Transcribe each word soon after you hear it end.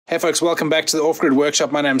Hey folks, welcome back to the Offgrid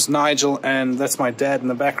Workshop. My name's Nigel and that's my dad in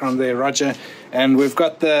the background there, Roger. And we've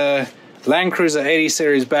got the Land Cruiser 80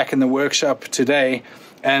 series back in the workshop today.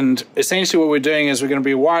 And essentially what we're doing is we're going to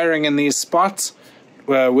be wiring in these spots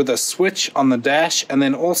with a switch on the dash. And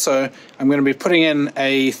then also I'm going to be putting in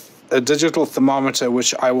a digital thermometer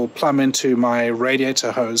which I will plumb into my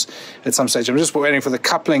radiator hose at some stage. I'm just waiting for the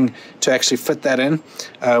coupling to actually fit that in,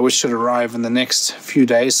 which should arrive in the next few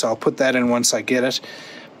days. So I'll put that in once I get it.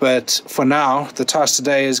 But for now, the task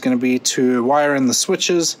today is going to be to wire in the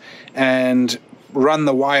switches and run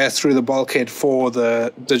the wire through the bulkhead for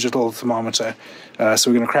the digital thermometer. So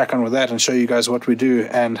we're going to crack on with that and show you guys what we do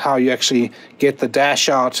and how you actually get the dash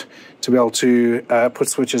out to be able to put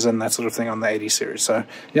switches and that sort of thing on the 80 series. So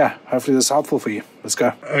yeah, hopefully this is helpful for you. Let's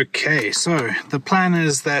go. Okay, so the plan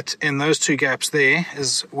is that in those two gaps there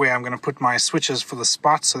is where I'm going to put my switches for the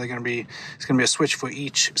spots. So it's going to be a switch for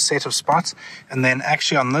each set of spots. And then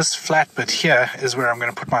actually on this flat bit here is where I'm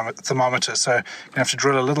going to put my thermometer. So I'm going to have to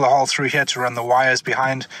drill a little hole through here to run the wires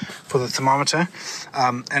behind for the thermometer.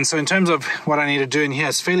 And so in terms of what I need to do in here,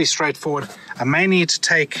 it's fairly straightforward. I may need to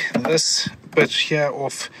take this bit here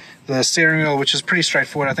off the steering wheel, which is pretty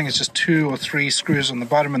straightforward. I think it's just 2 or 3 screws on the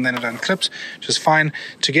bottom and then it unclips, which is fine.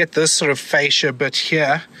 To get this sort of fascia bit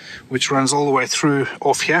here, which runs all the way through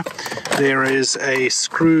off here, there is a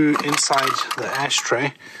screw inside the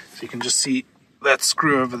ashtray. So you can just see that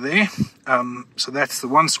screw over there. So that's the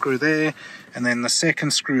one screw there, and then the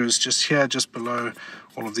second screw is just here, just below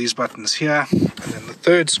all of these buttons here, and then the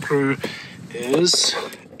third screw is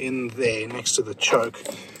in there next to the choke,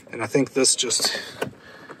 and I think this just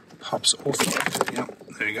pops off. Yeah,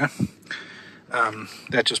 there you go.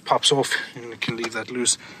 That just pops off and you can leave that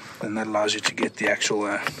loose, and that allows you to get the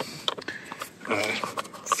actual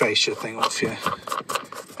fascia thing off here.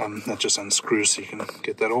 That just unscrews, so you can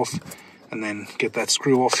get that off and then get that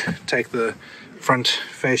screw off, take the front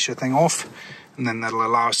fascia thing off, and then that'll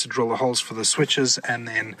allow us to drill the holes for the switches and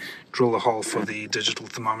then drill the hole for the digital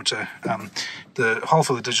thermometer. The hole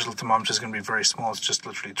for the digital thermometer is going to be very small. It's just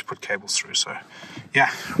literally to put cables through. So yeah,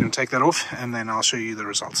 I'm going to take that off and then I'll show you the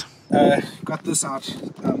results. Got this out,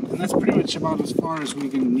 and that's pretty much about as far as we're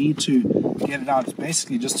going to need to get it out. It's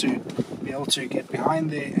basically just to be able to get behind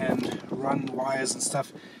there and run wires and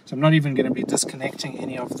stuff. So I'm not even going to be disconnecting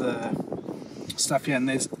any of the stuff here, and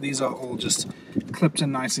these are all just clipped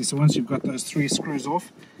in nicely. So once you've got those 3 screws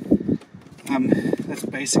off, that's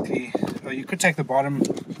basically, you could take the bottom,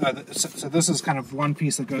 so this is kind of one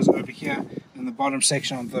piece that goes over here, and the bottom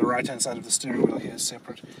section on the right hand side of the steering wheel here is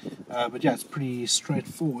separate. But yeah, it's pretty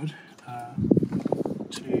straightforward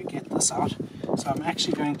to get this out. So I'm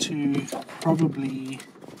actually going to probably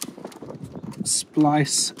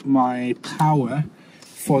splice my power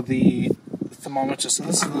for the thermometer. So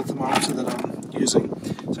this is the thermometer that I'm using.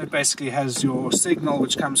 So it basically has your signal,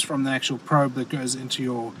 which comes from the actual probe that goes into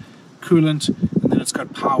your coolant, and then it's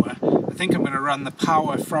got power. I think I'm going to run the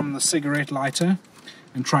power from the cigarette lighter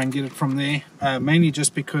and try and get it from there, mainly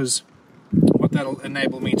just because what that'll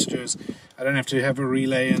enable me to do is I don't have to have a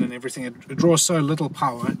relay in and everything. It draws so little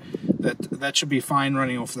power that should be fine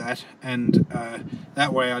running off that, and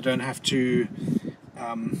that way I don't have to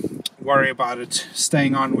worry about it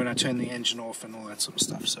staying on when I turn the engine off and all that sort of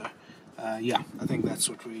stuff. So yeah, I think that's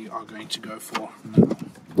what we are going to go for now.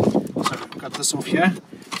 So we've got this off here,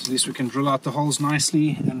 so at least we can drill out the holes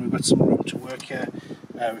nicely, and we've got some room to work here.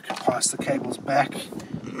 We can pass the cables back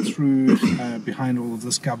through behind all of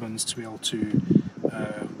this gubbins to be able to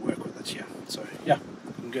work with it here. So yeah,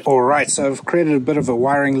 good. Alright, so I've created a bit of a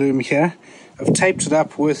wiring loom here. I've taped it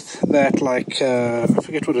up with that, like, I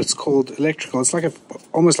forget what it's called, electrical. It's like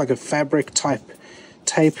almost like a fabric type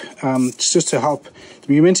tape. It's just to help.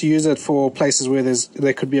 You're meant to use it for places where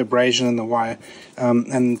there could be abrasion in the wire,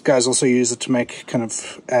 and guys also use it to make kind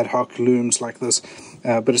of ad hoc looms like this.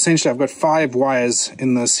 But essentially I've got 5 wires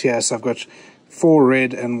in this here, so I've got 4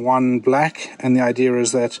 red and 1 black, and the idea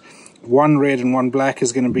is that 1 red and 1 black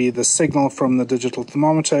is going to be the signal from the digital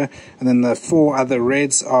thermometer, and then the 4 other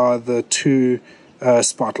reds are the 2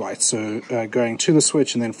 spotlights, so going to the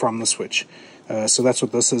switch and then from the switch. So that's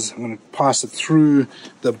what this is. I'm going to pass it through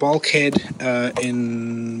the bulkhead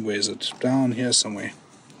in, where is it? Down here somewhere.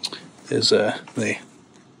 There's a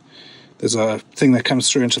thing that comes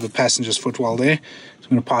through into the passenger's footwell there. So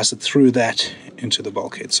I'm going to pass it through that into the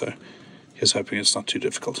bulkhead. So here's hoping it's not too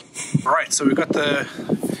difficult. Alright, so we've got the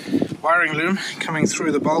wiring loom coming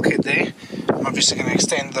through the bulkhead there. I'm obviously going to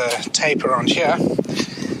extend the tape around here.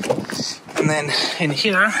 And then in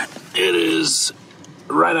here, it is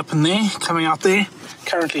right up in there, coming out there,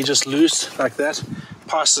 currently just loose like that.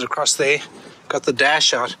 Pass it across there, got the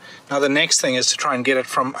dash out. Now the next thing is to try and get it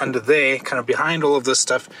from under there, kind of behind all of this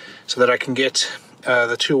stuff, so that I can get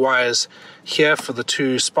the 2 wires here for the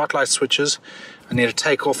 2 spotlight switches. I need to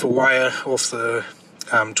take off a wire off the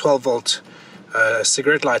 12 volt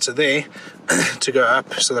cigarette lighter there to go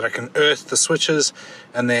up, so that I can earth the switches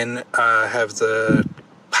and then have the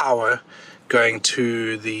power going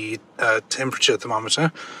to the temperature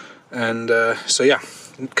thermometer. And so yeah,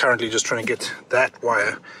 currently just trying to get that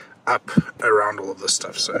wire up around all of this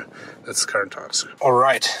stuff. So that's the current task. All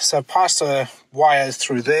right, so I passed a wire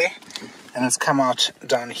through there and it's come out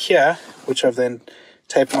down here, which I've then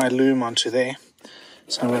taped my loom onto there.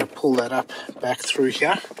 So I'm going to pull that up back through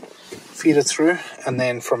here, feed it through, and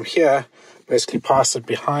then from here basically pass it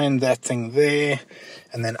behind that thing there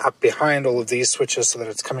and then up behind all of these switches, so that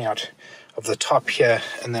it's coming out of the top here,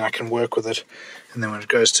 and then I can work with it. And then when it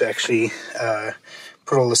goes to actually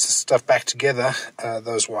put all this stuff back together,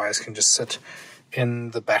 those wires can just sit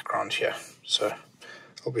in the background here. So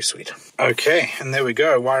it'll be sweet. Okay, and there we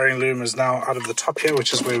go. Wiring loom is now out of the top here,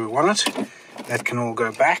 which is where we want it. That can all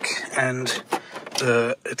go back, and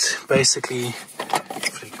it's basically,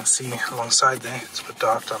 if you can see alongside there, it's a bit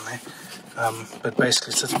dark down there, but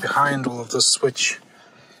basically sits behind all of this switch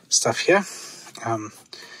stuff here.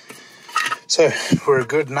 So we're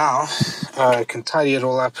good now. I can tidy it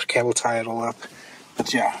all up, cable tie it all up.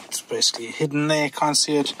 But yeah, it's basically hidden there, can't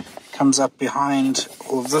see it. Comes up behind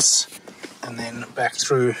all of this and then back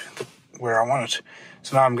through where I want it.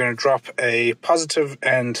 So now I'm going to drop a positive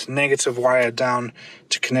and negative wire down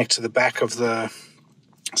to connect to the back of the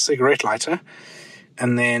cigarette lighter.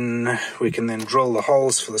 And then we can then drill the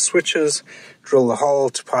holes for the switches, drill the hole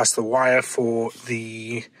to pass the wire for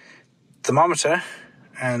the thermometer,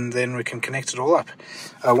 and then we can connect it all up.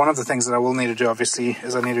 One of the things that I will need to do, obviously,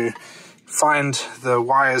 is I need to find the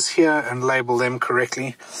wires here and label them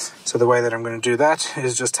correctly. So the way that I'm going to do that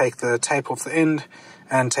is just take the tape off the end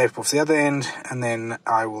and tape off the other end, and then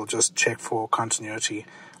I will just check for continuity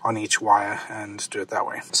on each wire and do it that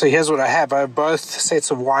way. So here's what I have. I have both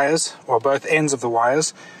sets of wires, or both ends of the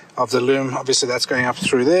wires of the loom. Obviously that's going up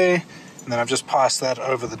through there, and then I've just passed that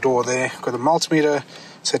over the door there. Got the multimeter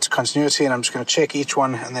set to continuity, and I'm just going to check each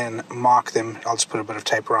one and then mark them. I'll just put a bit of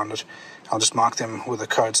tape around it. I'll just mark them with a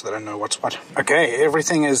code so that I know what's what. Okay,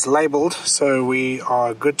 everything is labeled, so we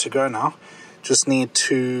are good to go now. Just need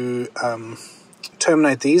to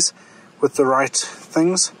terminate these with the right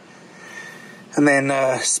things, and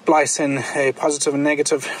then splice in a positive and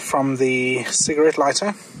negative from the cigarette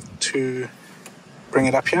lighter to bring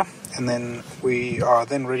it up here, and then we are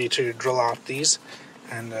then ready to drill out these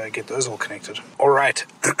and get those all connected. Alright,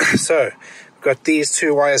 so we've got these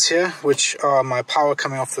 2 wires here, which are my power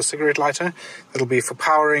coming off the cigarette lighter. It'll be for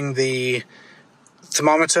powering the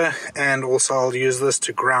thermometer, and also I'll use this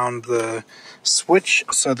to ground the switch,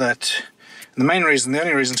 so that, and the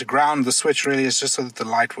only reason to ground the switch really is just so that the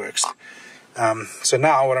light works. So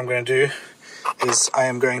now what I'm going to do is I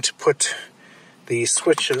am going to put the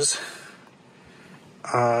switches,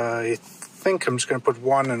 I think I'm just going to put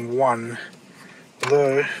 1 and 1,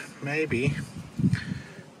 although maybe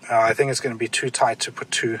I think it's going to be too tight to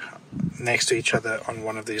put 2 next to each other on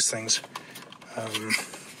one of these things.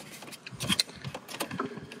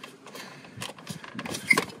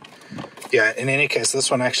 Yeah, in any case,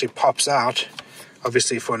 this one actually pops out,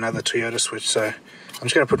 obviously, for another Toyota switch, so I'm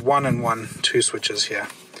just going to put 1 and 1, 2 switches here,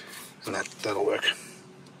 and that'll work.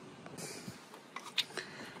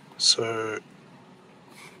 So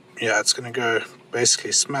yeah, it's going to go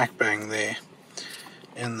basically smack bang there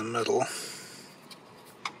in the middle,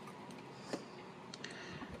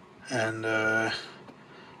 and I'm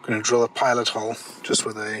going to drill a pilot hole just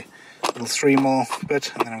with a little 3mm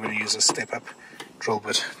bit, and then I'm going to use a step up drill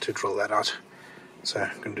bit to drill that out. So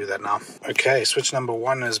I'm going to do that now. Okay, switch number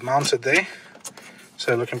 1 is mounted there,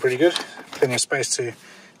 so looking pretty good. Plenty of space to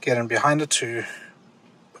get in behind it to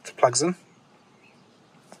put the plugs in.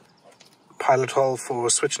 Pilot hole for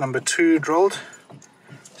switch number 2 drilled.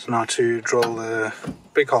 So now to drill the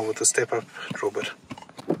big hole with the step up drill bit.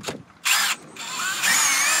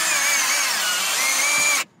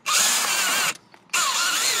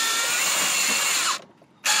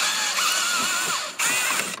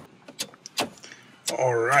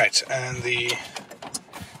 Alright, and the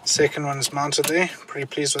second one is mounted there. Pretty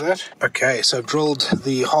pleased with that. Okay, so I've drilled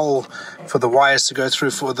the hole for the wires to go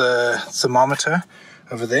through for the thermometer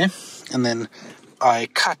over there, and then I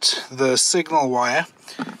cut the signal wire.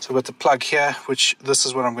 So with the plug here, which this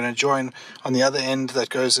is what I'm going to join on the other end, that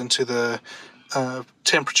goes into the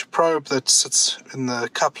temperature probe that sits in the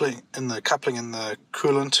coupling in the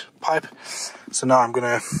coolant pipe. So now I'm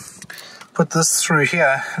going to put this through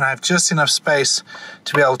here, and I have just enough space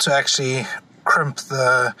to be able to actually crimp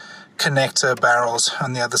the connector barrels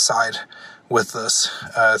on the other side with this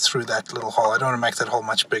through that little hole. I don't want to make that hole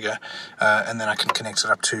much bigger, and then I can connect it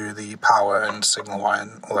up to the power and signal wire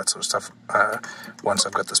and all that sort of stuff once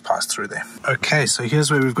I've got this passed through there. Okay, so here's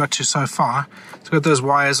where we've got to so far. So we've got those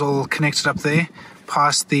wires all connected up there,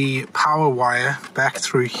 past the power wire back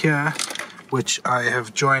through here, which I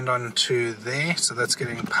have joined onto there, so that's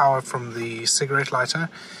getting power from the cigarette lighter.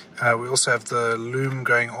 We also have the loom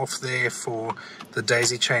going off there for the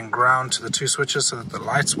daisy chain ground to the 2 switches so that the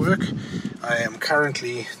lights work. I am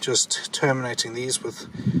currently just terminating these with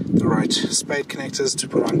the right spade connectors to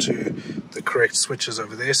put onto the correct switches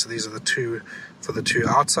over there. So these are the 2 for the 2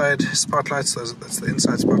 outside spotlights, that's the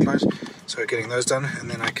inside spotlight. So getting those done,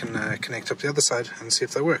 and then I can connect up the other side and see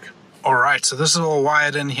if they work. Alright, so this is all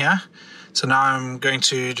wired in here. So now I'm going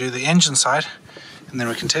to do the engine side, and then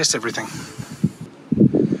we can test everything.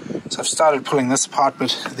 So I've started pulling this apart,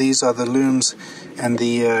 but these are the looms and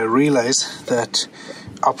the relays that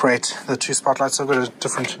operate the 2 spotlights. I've got a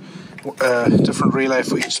different relay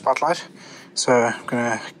for each spotlight. So I'm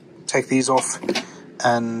going to take these off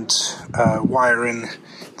and wire in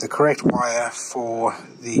the correct wire for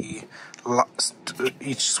the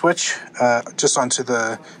each switch just onto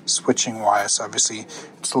the switching wire. So obviously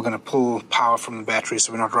it's still going to pull power from the battery,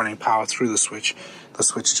 so we're not running power through the switch. The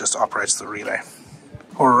switch just operates the relay.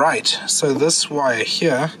 Alright, so this wire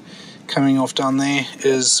here coming off down there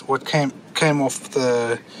is what came off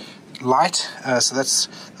the light. So this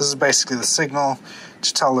is basically the signal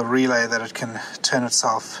to tell the relay that it can turn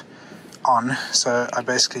itself on. So I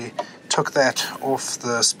basically took that off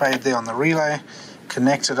the spade there on the relay,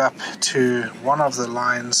 connected up to one of the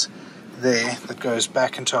lines there that goes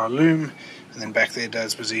back into our loom, and then back there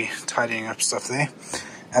Dad's busy tidying up stuff there.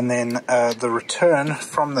 And then the return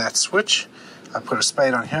from that switch, I put a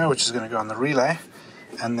spade on here which is going to go on the relay,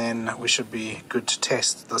 and then we should be good to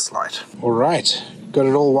test this light. Alright, got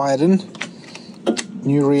it all wired in.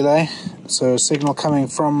 New relay, so signal coming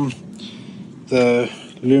from the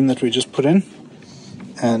loom that we just put in,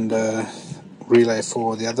 and relay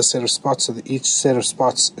for the other set of spots, so that each set of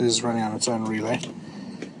spots is running on its own relay.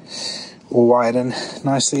 All wired in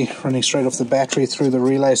nicely, running straight off the battery through the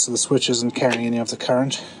relay, so the switch isn't carrying any of the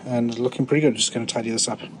current, and looking pretty good. Just going to tidy this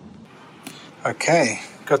up. Okay,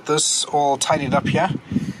 got this all tidied up here,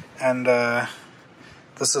 and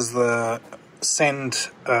this is the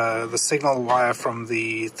the signal wire from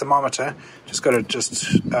the thermometer. Just got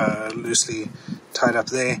it loosely tied up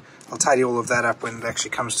there. I'll tidy all of that up when it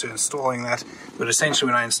actually comes to installing that, but essentially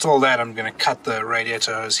when I install that, I'm going to cut the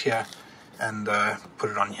radiator hose here and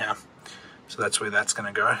put it on here. So that's where that's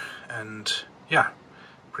going to go, and yeah,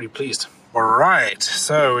 pretty pleased. Alright,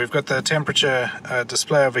 so we've got the temperature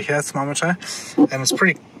display over here, thermometer, and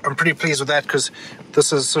I'm pretty pleased with that, because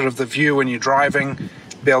this is sort of the view when you're driving,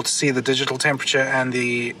 be able to see the digital temperature and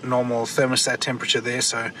the normal thermostat temperature there.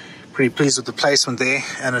 So pretty pleased with the placement there,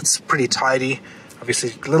 and it's pretty tidy.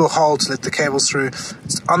 Obviously little hole to let the cables through.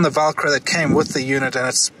 It's on the Velcro that came with the unit, and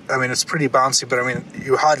it's pretty bouncy, but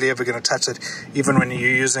you're hardly ever going to touch it. Even when you're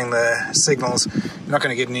using the signals, you're not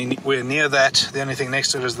going to get anywhere near that. The only thing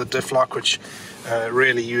next to it is the diff lock, which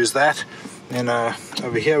really use that. And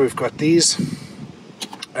over here we've got these,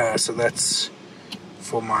 so that's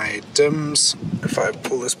for my dims. If I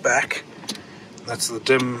pull this back, that's the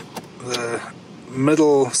dim, the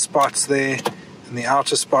middle spots there and the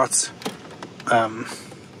outer spots.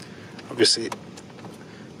 Obviously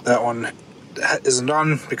that one isn't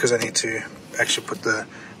on because I need to actually put the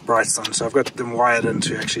brights on, so I've got them wired in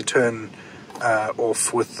to actually turn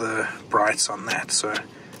off with the brights on that. So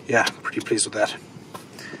yeah, pretty pleased with that.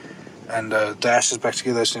 And dash is back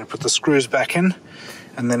together. I just need to put the screws back in,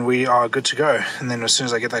 and then we are good to go. And then as soon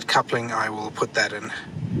as I get that coupling, I will put that in,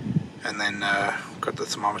 and then got the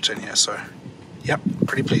thermometer in here. So yep,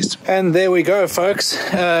 pretty pleased. And there we go, folks.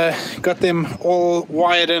 Got them all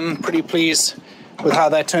wired in. Pretty pleased with how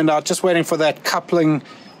that turned out. Just waiting for that coupling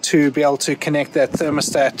to be able to connect that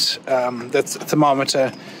thermostat, that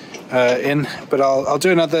thermometer in. But I'll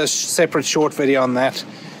do another separate short video on that,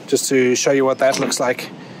 just to show you what that looks like.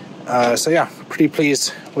 So yeah, pretty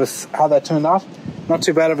pleased with how that turned out. Not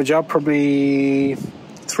too bad of a job, probably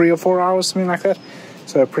 3 or 4 hours, something like that.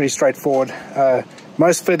 So pretty straightforward.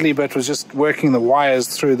 Most fiddly bit was just working the wires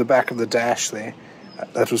through the back of the dash there.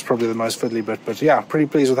 That was probably the most fiddly bit, but yeah, pretty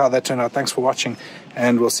pleased with how that turned out. Thanks for watching,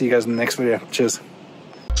 and we'll see you guys in the next video. Cheers.